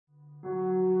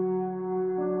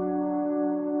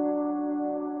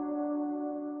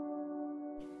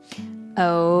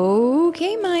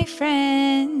Okay, my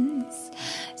friends.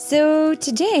 So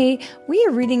today we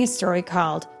are reading a story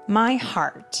called My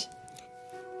Heart.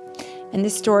 And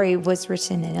this story was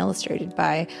written and illustrated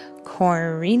by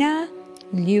Corina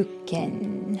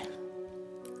Lukin.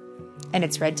 And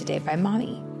it's read today by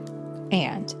Mommy.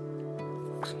 And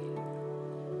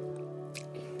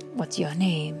what's your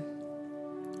name?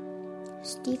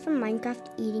 Steve from Minecraft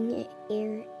eating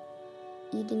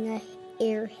a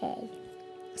airhead.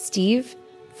 Steve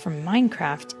from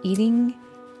Minecraft eating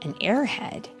an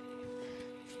airhead.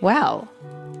 Well,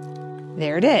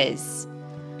 there it is.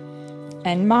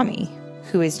 And Mommy,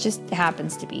 who is just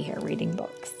happens to be here reading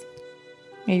books.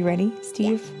 Are you ready,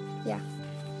 Steve? Yeah.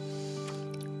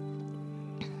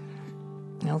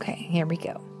 Okay, here we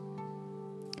go.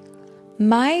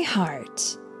 My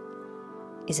heart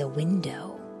is a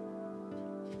window.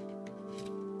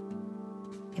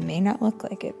 It may not look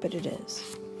like it, but it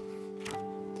is.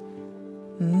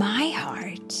 My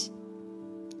heart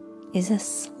is a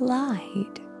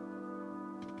slide.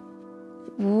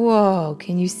 Whoa,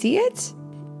 can you see it?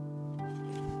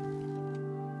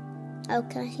 Oh,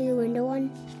 can I see the window one?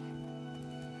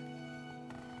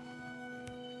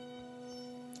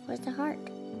 Where's the heart?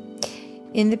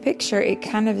 In the picture, it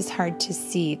kind of is hard to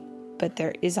see, but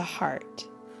there is a heart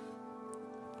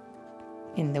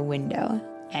in the window.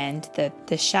 And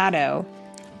the shadow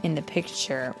in the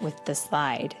picture with the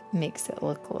slide makes it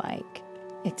look like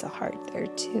it's a heart there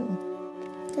too.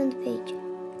 It's on the page.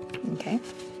 Okay.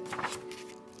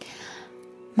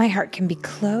 My heart can be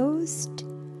closed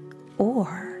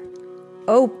or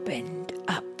opened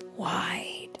up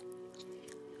wide.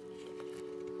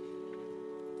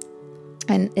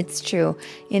 And it's true.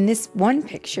 In this one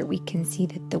picture, we can see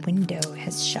that the window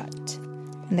has shut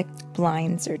and the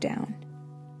blinds are down.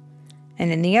 And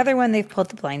in the other one, they've pulled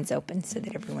the blinds open so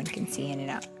that everyone can see in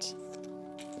and out.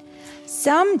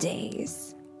 Some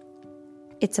days,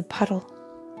 it's a puddle.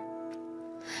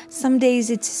 Some days,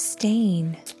 it's a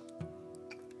stain.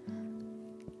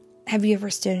 Have you ever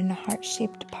stood in a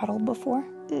heart-shaped puddle before?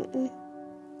 Mm-mm.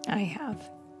 I have.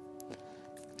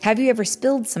 Have you ever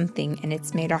spilled something and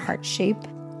it's made a heart shape?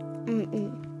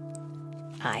 Mm-mm.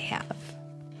 I have.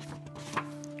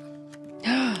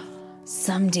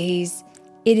 Some days,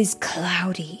 it is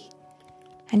cloudy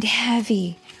and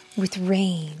heavy with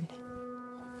rain.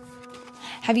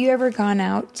 Have you ever gone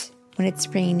out when it's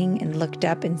raining and looked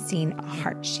up and seen a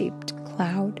heart-shaped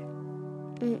cloud?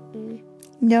 Mm-mm.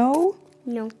 No?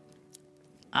 No.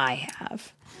 I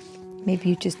have. Maybe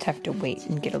you just have to wait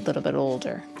and get a little bit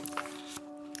older.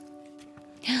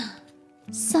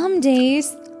 Some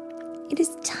days, it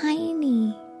is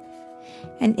tiny.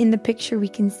 And in the picture, we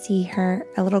can see her,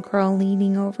 a little girl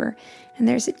leaning over, and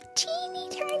there's a teeny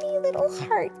tiny little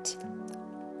heart.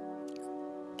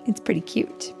 It's pretty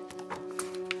cute.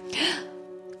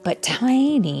 But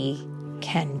tiny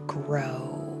can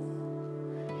grow.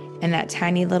 And that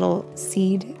tiny little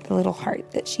seed, the little heart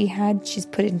that she had, she's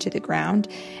put into the ground,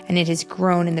 and it has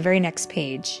grown in the very next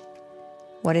page.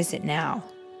 What is it now?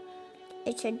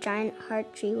 It's a giant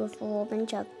heart tree with a whole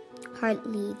bunch of heart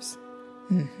leaves.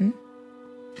 Mm-hmm.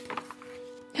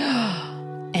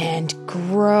 And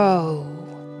grow.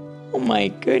 Oh my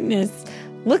goodness.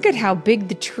 Look at how big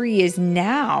the tree is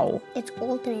now. It's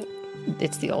ultimate.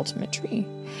 It's the ultimate tree.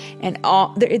 And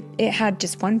it had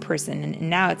just one person, and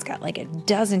now it's got like a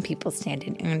dozen people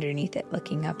standing underneath it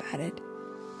looking up at it.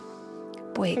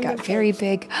 Boy, it got very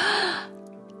big.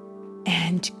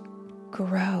 And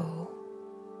grow.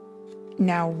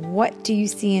 Now, what do you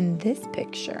see in this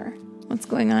picture? What's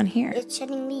going on here? It's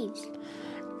shedding leaves.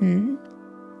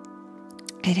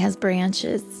 It has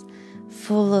branches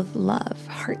full of love,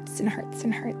 hearts and hearts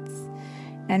and hearts.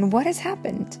 And what has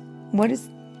happened?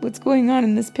 What's going on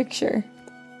in this picture?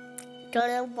 The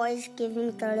little boy's giving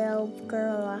the little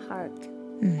girl a heart.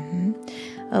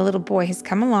 A little boy has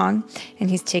come along, and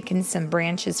he's taken some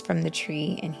branches from the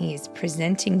tree, and he is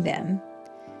presenting them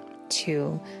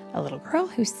to a little girl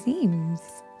who seems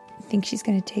think she's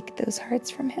going to take those hearts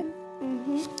from him.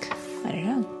 I don't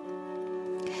know.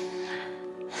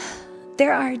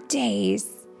 There are days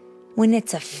when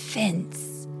it's a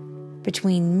fence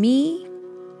between me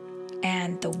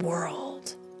and the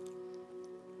world.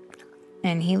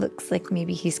 And he looks like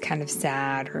maybe he's kind of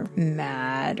sad or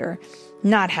mad or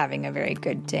not having a very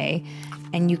good day.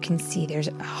 And you can see there's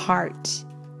a heart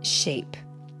shape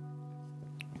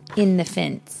in the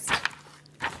fence.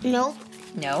 Nope.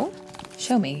 No?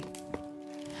 Show me.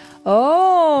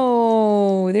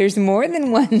 Oh, there's more than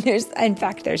one. In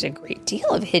fact, there's a great deal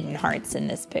of hidden hearts in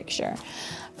this picture.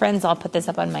 Friends, I'll put this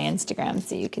up on my Instagram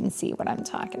so you can see what I'm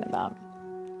talking about.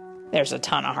 There's a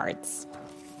ton of hearts.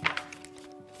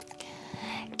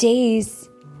 days,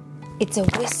 it's a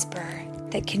whisper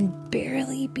that can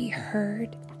barely be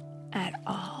heard at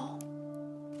all.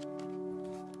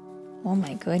 Oh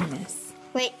my goodness.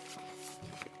 Wait.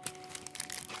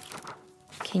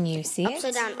 Can you see it?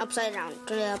 Upside down, upside down.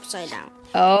 Turn it upside down.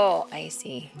 Oh, I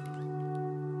see.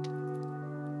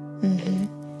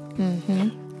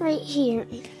 Right here.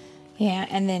 Yeah,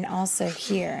 and then also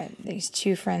here, these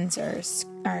two friends are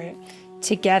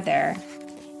together,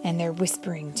 and they're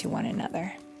whispering to one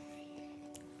another.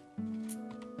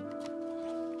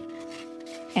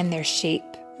 And their shape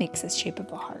makes a shape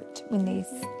of a heart when they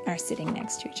are sitting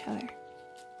next to each other.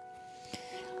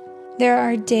 There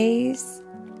are days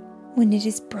when it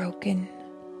is broken.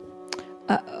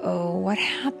 Uh-oh, what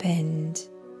happened?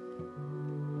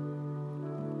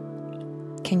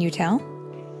 Can you tell?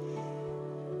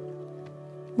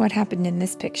 What happened in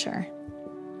this picture?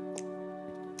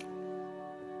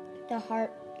 The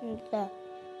heart, the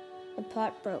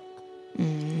pot broke.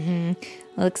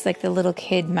 Looks like the little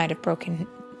kid might have broken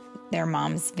their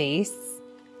mom's vase,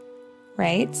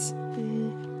 right?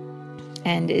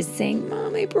 And is saying,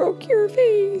 "Mom, I broke your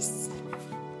vase."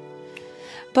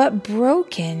 But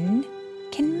broken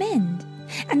can mend,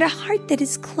 and a heart that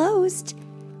is closed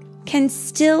can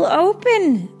still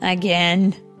open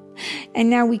again. And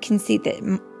now we can see that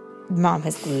Mom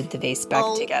has glued the vase back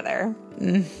together.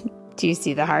 Do you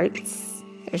see the hearts?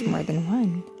 There's more than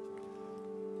one.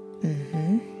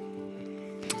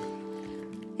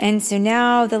 And so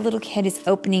now the little kid is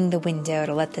opening the window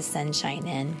to let the sun shine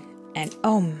in. And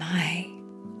oh my,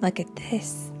 look at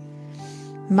this.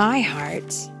 My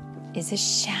heart is a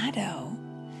shadow.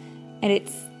 And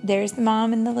there's the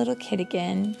mom and the little kid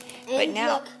again. But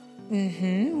now,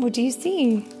 what do you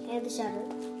see? And the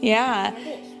shadow. Yeah,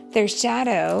 their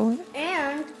shadow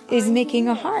is making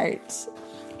a heart.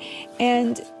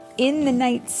 And in the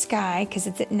night sky, because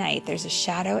it's at night, there's a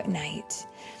shadow at night.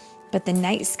 But the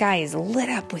night sky is lit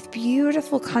up with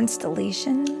beautiful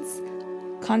constellations.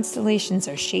 Constellations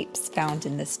are shapes found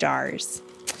in the stars.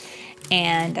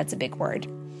 And that's a big word.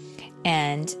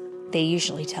 And they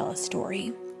usually tell a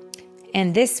story.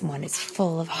 And this one is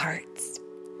full of hearts.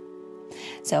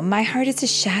 So my heart is a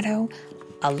shadow,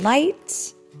 a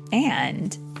light,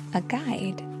 and a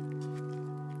guide.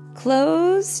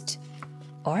 Closed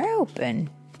or open.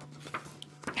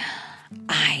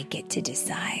 I get to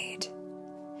decide.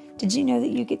 Did you know that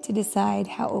you get to decide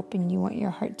how open you want your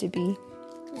heart to be?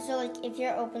 So, like, if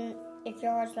your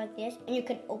heart's like this, and you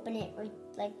can open it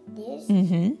like this.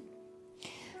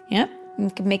 Yep. You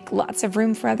can make lots of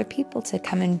room for other people to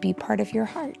come and be part of your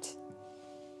heart.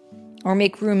 Or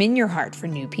make room in your heart for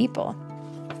new people,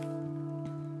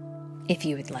 if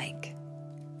you would like.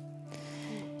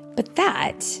 But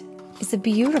that is a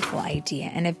beautiful idea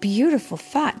and a beautiful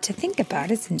thought to think about,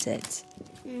 isn't it?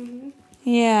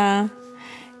 Yeah.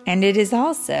 And it is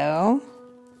also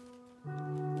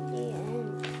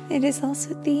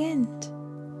the end.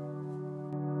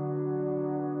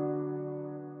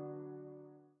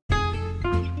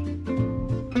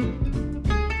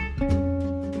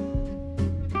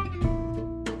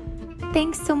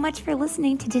 Thanks so much for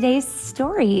listening to today's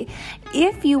story.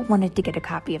 If you wanted to get a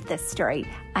copy of this story,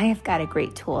 I have got a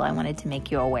great tool I wanted to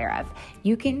make you aware of.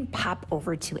 You can pop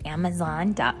over to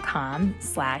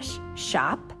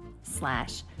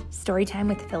amazon.com/shop/storytime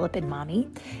with Philip and Mommy,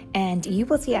 and you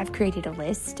will see I've created a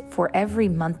list for every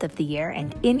month of the year,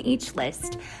 and in each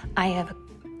list, I have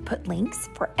put links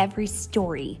for every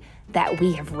story that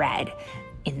we have read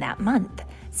in that month.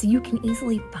 So you can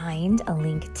easily find a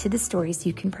link to the stories.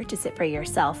 You can purchase it for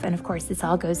yourself. And of course, this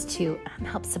all goes to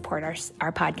help support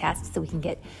our podcast so we can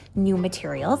get new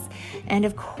materials. And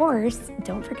of course,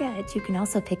 don't forget, you can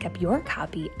also pick up your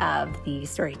copy of the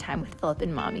Storytime with Philip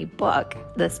and Mommy book,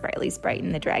 The Sprightly Sprite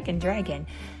and the Dragon Dragon.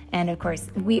 And of course,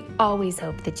 we always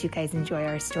hope that you guys enjoy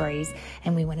our stories.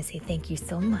 And we want to say thank you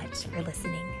so much for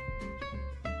listening.